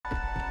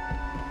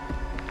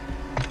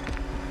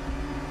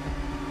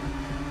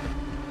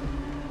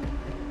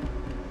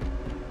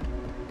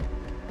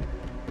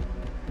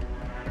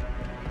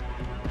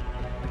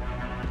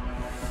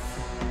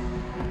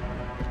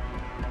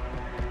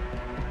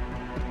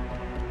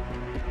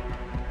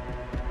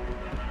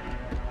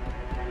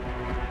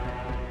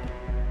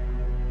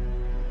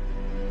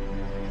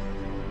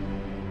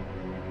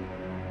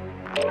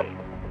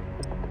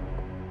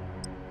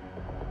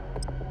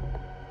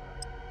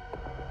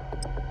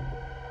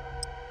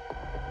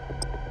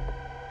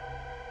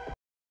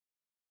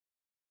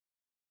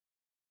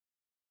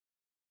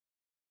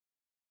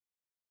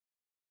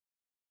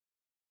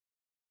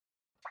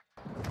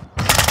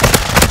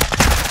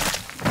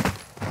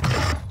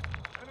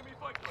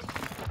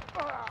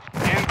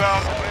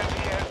Inbound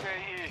friendly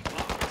SAE.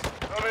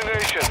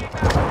 Domination.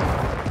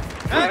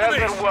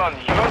 Another one.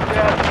 Your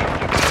task is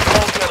to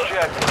control the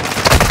objective.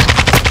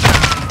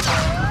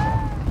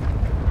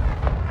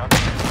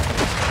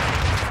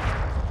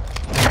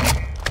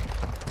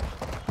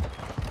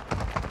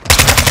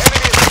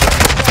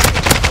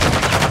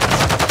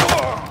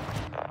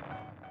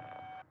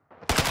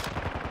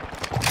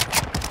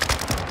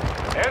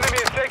 Enemy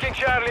is taking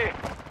Charlie.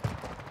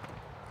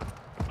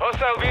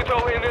 Hostile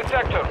VTOL in this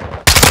sector.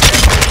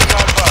 Taking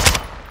Alpha.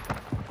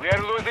 We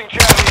are losing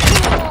Charlie.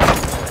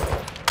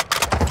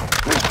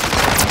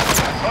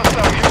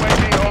 Hostile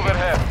UAV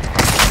overhead.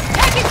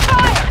 Taking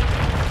fire!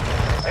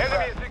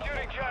 Enemy is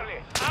securing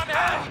Charlie. I'm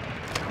hit!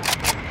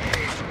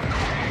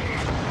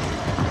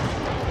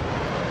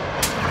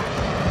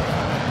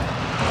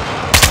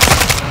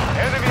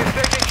 Enemy is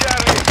taking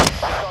Charlie.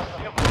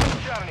 We have lost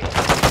Charlie.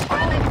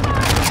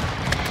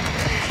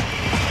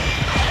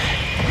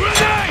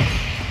 Grenade!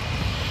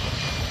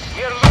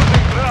 We are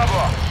losing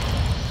Bravo.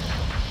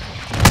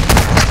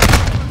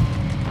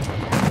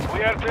 We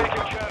are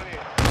taking Charlie.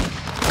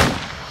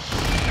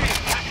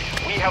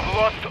 We have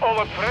lost all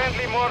a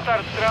friendly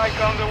mortar strike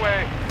on the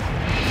way.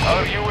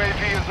 Our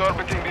UAV is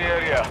orbiting the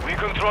area. We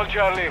control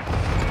Charlie.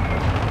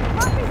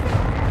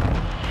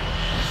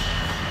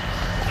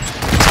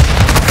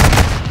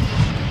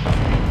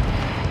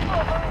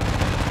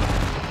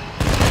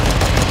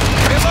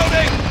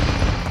 Reloading!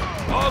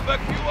 I'll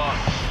back you up.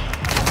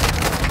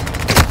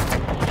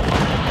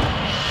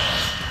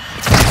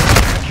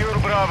 Secure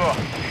Bravo.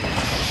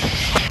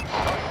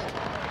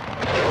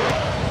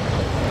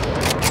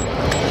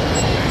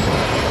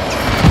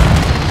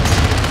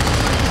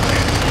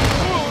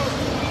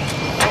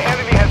 The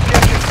enemy has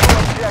captured full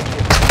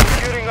objective.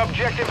 Securing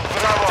objective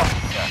Bravo.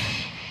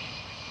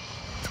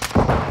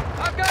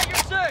 I've got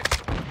your six!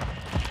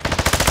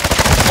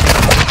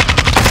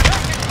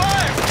 Taking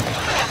fire!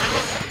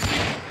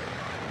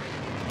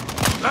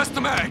 That's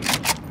the mag!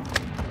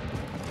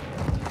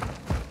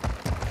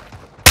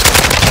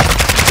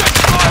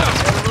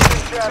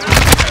 Charlie.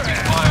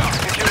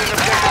 Securing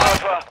objective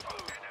Alpha.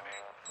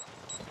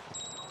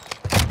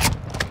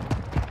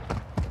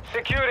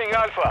 Securing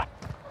Alpha.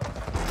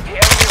 The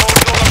enemy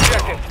holds all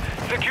objectives.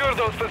 Secure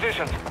those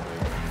positions.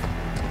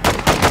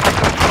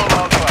 Control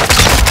Alpha.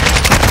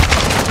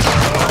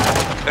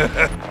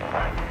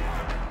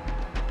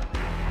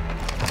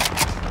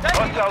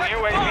 Hostile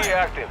UAV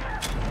active.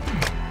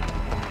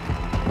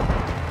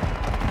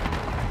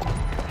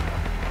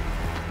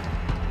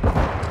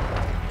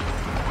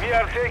 We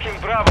are taking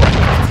Bravo.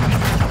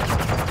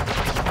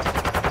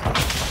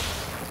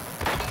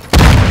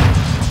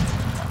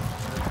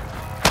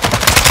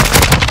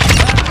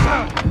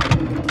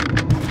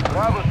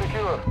 Bravo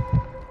secure.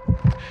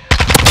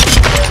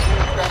 UAV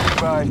standing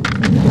by.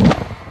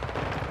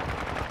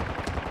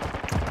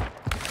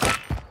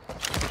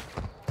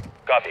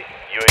 Copy.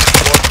 UAV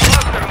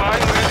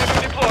Mastermind ready to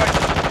deploy.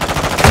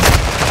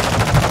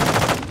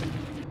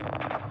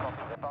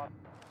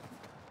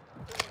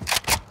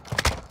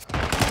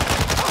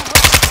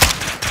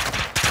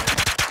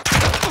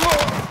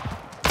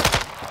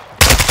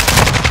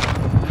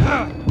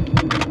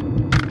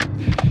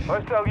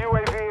 Hostile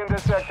UAV in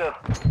this sector.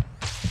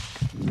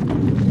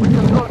 We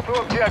control two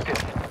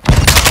objectives.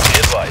 Be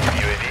advised,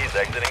 UAV is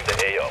exiting the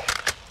AO.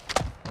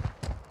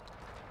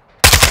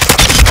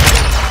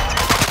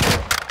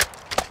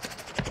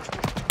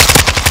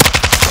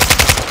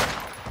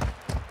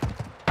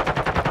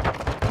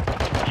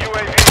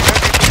 UAV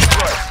ready to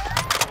deploy.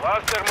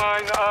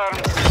 Mastermind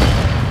armed.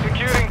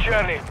 Securing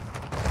Charlie.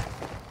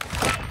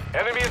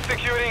 Enemy is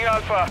securing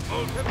Alpha.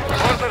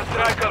 Mortar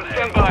strike on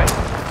standby.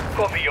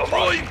 Copy your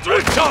Rolling mark.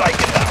 through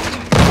Strike it down.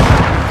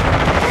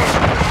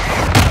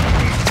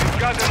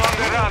 Got them on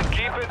the run.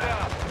 Keep it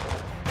down.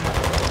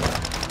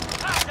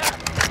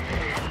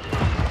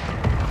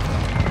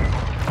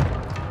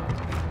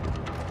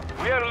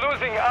 We are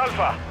losing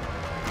Alpha.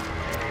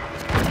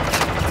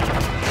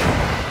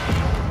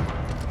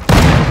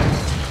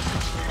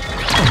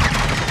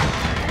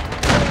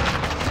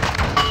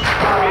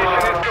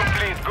 Mission is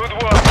complete. Good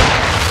work.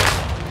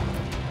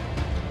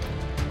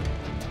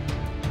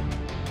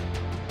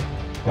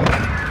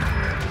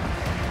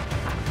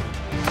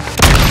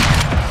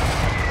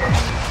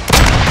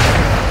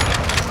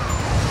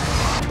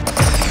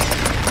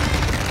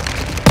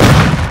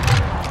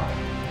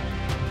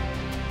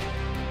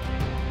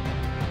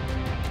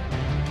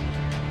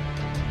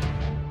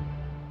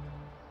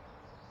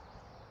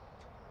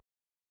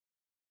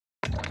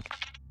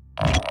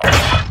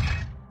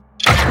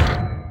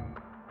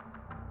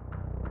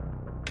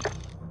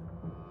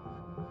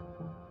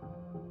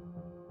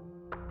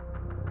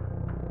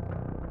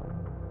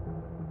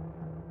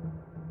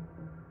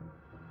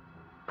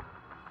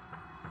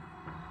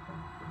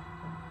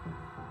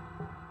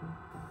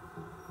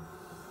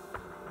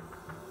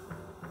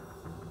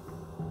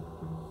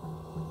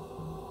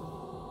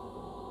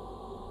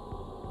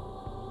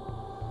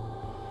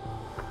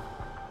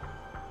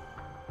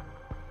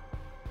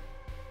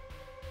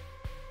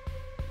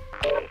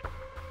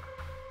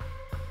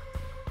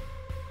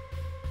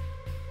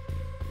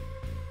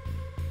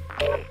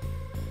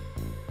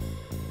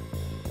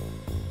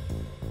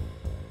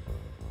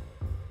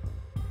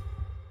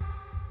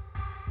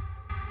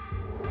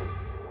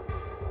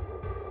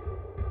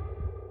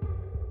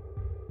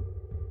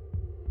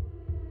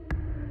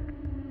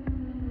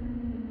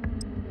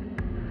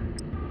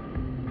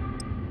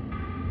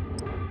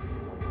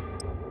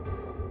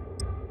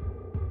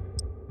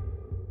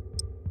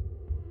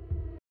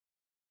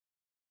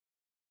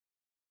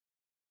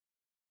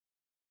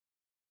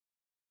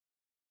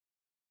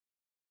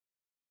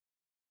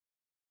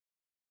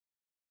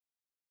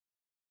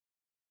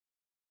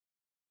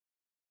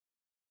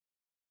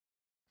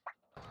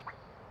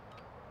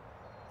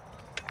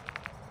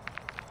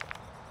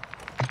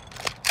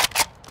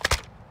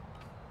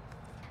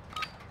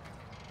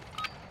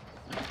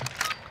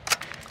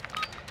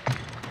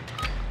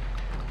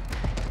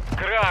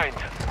 Grind.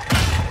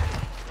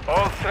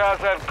 All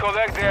Strasser,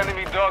 collect the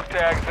enemy dog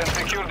tags and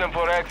secure them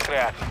for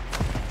extract.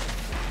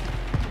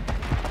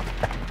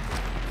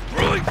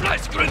 Throwing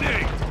flash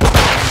grenade!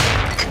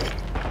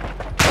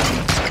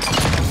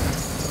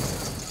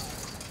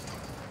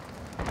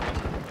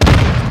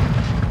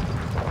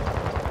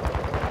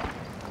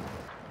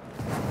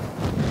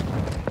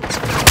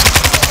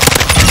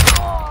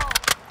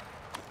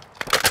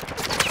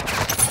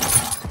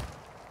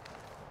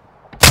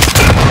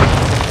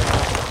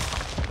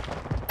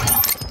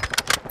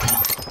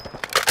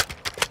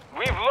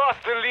 We've lost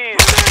the lead.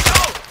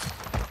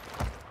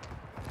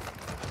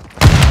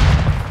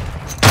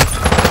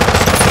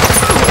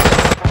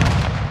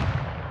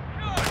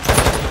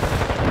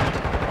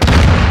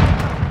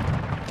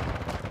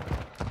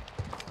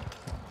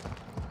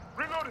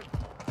 Reloading!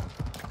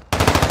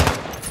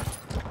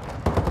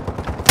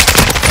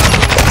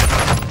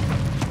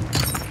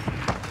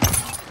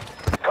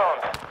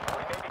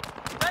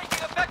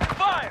 Taking effective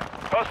fire!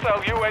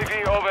 Hostile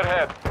UAV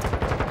overhead.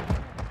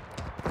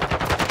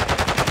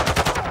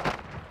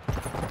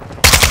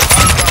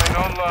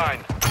 Online.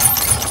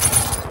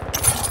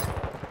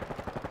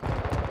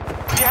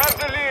 We have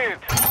the lead.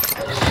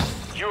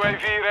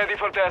 UAV ready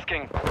for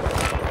tasking.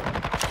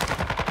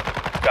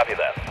 Copy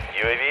that.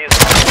 UAV is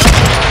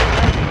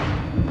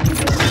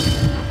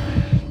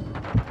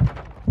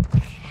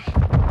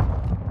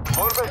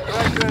Orbit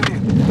strike ready.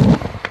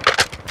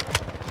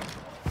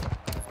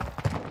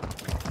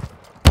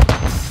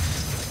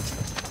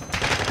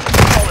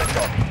 solid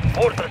copy.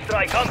 Mortar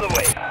strike on the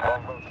way.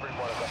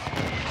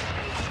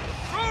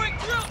 Throwing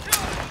drill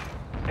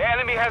charge! The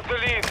enemy has the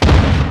lead.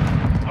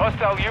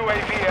 Hostile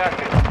UAV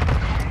active.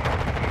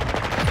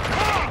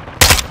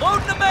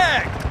 Loading the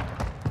mag!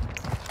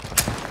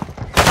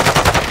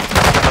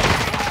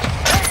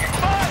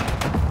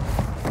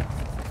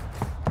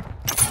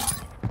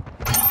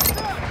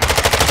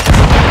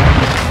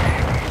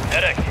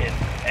 Direct hit.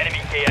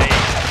 Enemy KIA.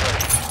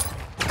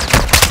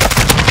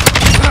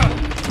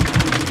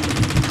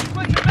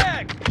 Swing the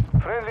mag!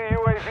 Friendly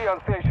UAV on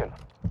station.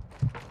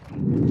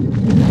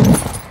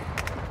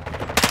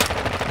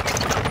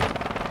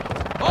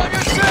 On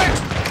your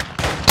six!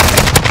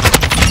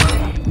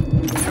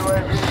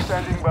 UAV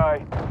standing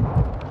by.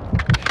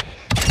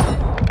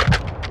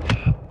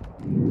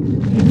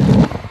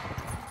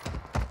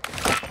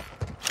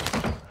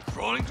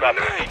 Throwing Copy.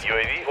 grenade!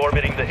 UAV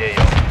orbiting the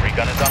AO.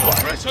 Recon is online.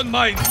 Suppression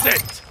mine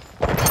set!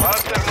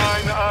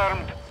 Mastermind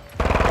armed.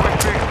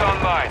 Quick fix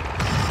online.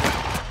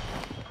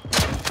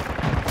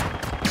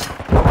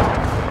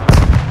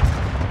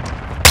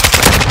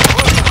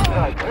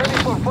 Right,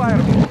 ready for fire.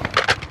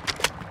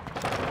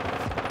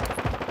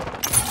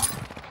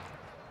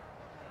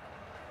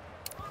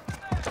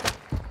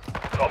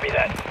 Copy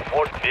that.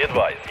 Port be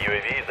advised.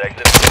 UAV is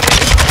exiting the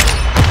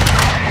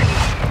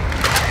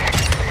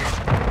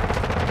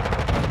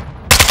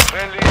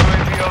Friendly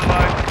UAV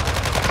online.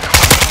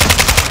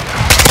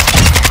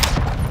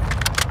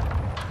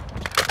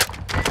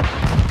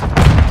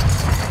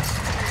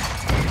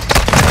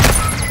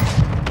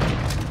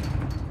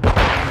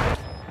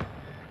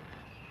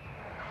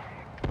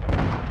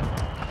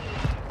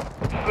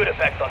 AO. Good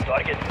effect on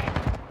target.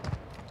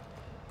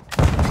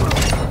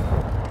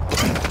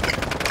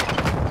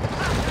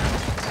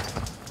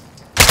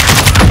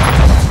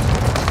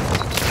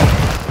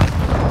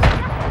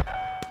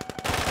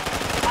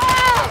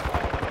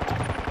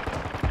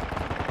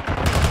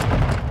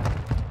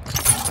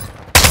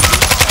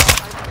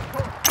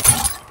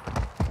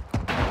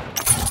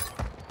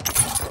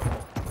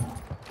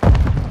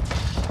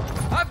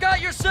 I've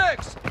got your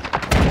six!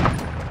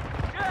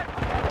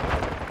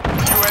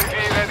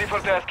 UAV ready for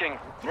tasking.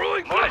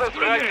 Throwing Mortar flash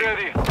strike grenade!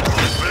 ready.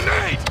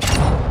 Grenade!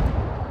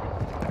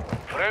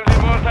 Friendly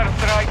mortar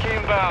strike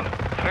inbound.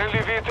 Friendly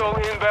VTOL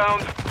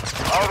inbound.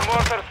 Our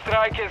mortar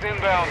strike is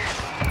inbound.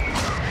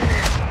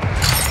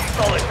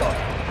 Solid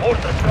copy.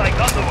 Mortar strike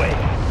on the way.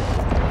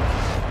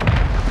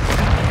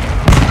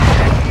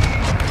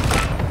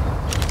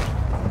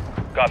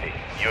 Copy.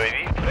 UAV.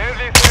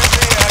 Friendly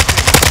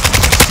active.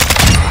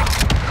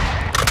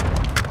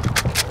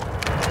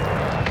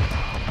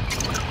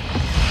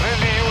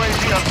 Friendly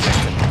UAV on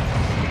station.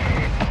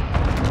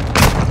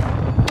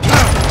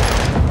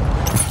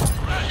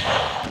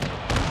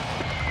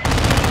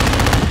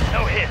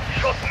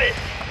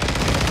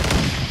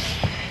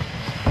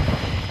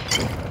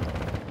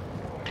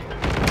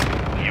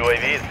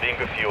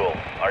 bingo fuel.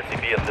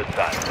 RTB at this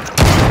time.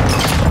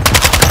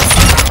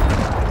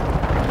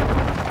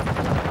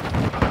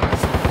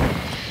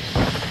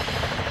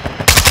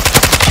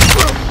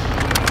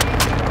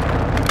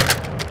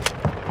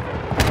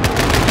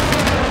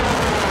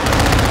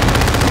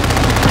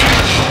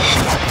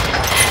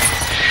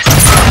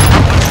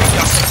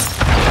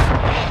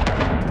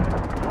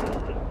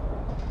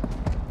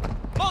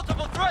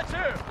 Multiple threats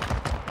here!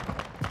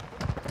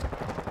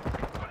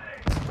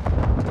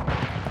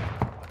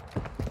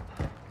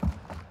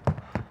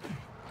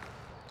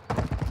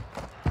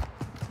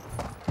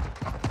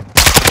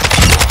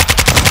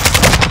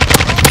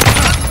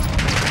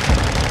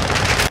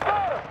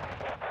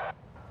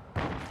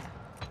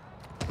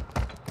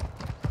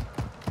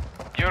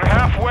 You're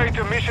halfway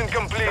to mission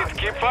complete.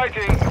 Keep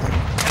fighting.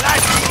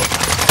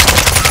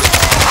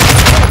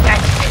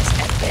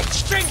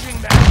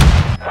 Exchanging that!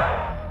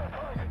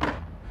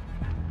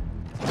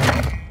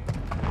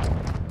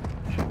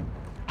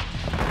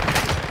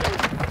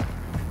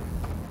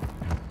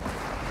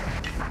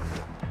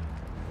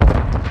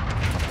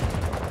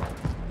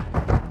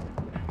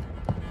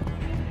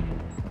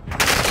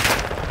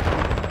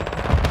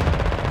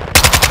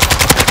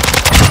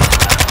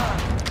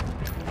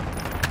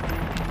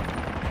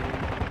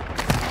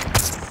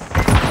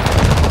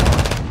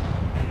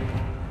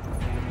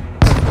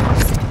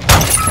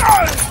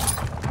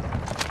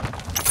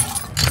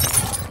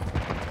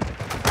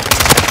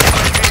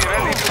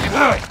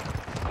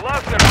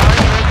 Cluster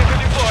mine ready to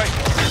deploy.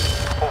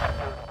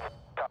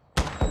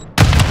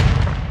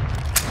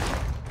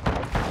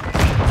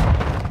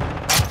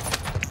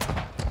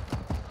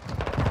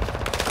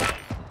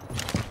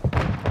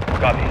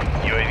 Copy.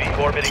 UAV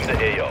orbiting the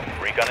AO.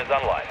 Recon is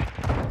online.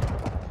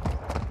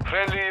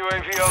 Friendly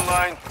UAV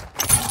online.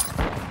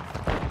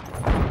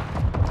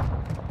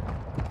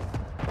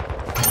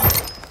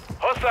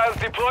 Hostiles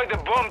deploy the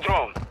bomb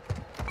drone.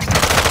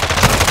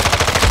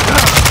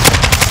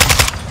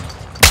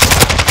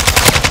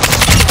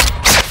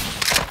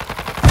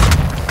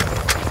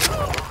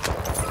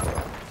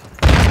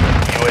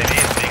 UAV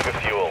is bingo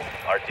fuel.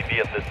 RTB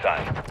at this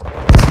time.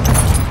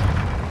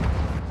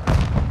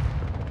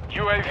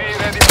 UAV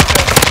ready for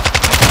test.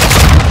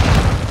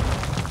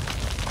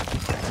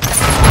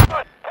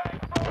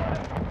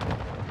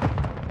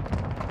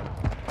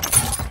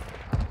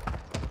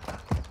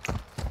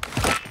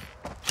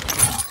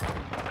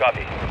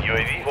 Copy.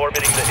 UAV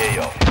orbiting the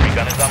AO.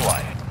 Recon is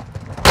online.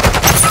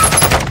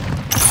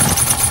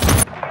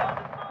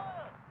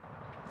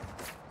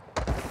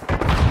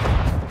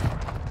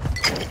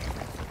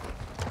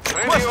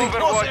 Friendly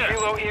Overwatch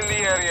Hilo in the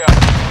area.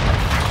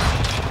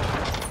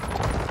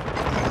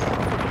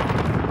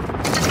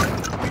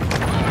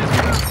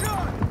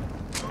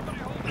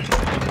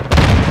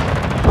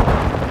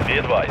 Be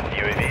advised,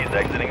 UAV is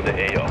exiting the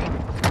AO.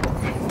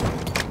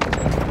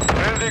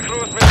 Friendly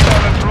cruise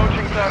missile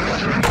approaching target.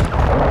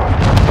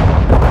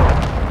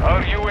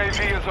 Our UAV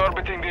is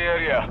orbiting the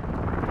area.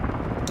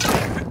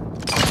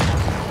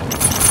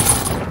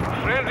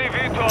 Friendly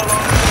VTOL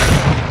on.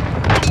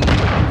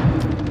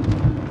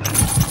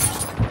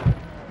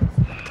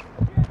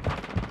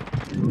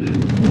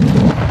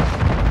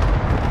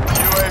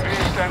 UAV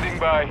standing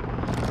by.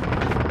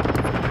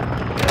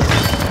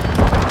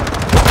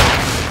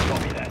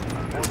 Copy that.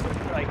 Orbital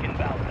strike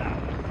inbound now.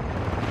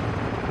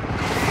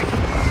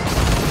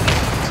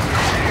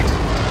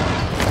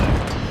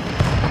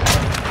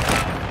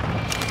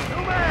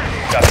 Copy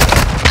that.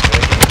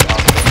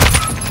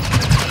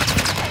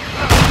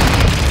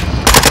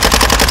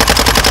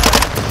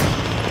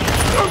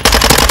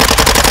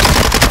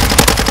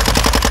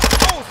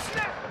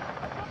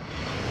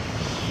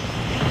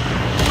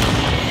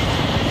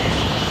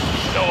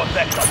 No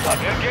effect on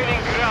target. They're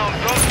gaining ground.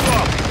 Don't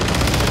stop.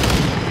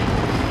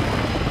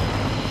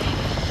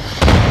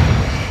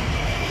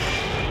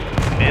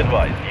 Be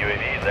advised,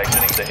 UAV is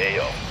exiting the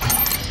AO.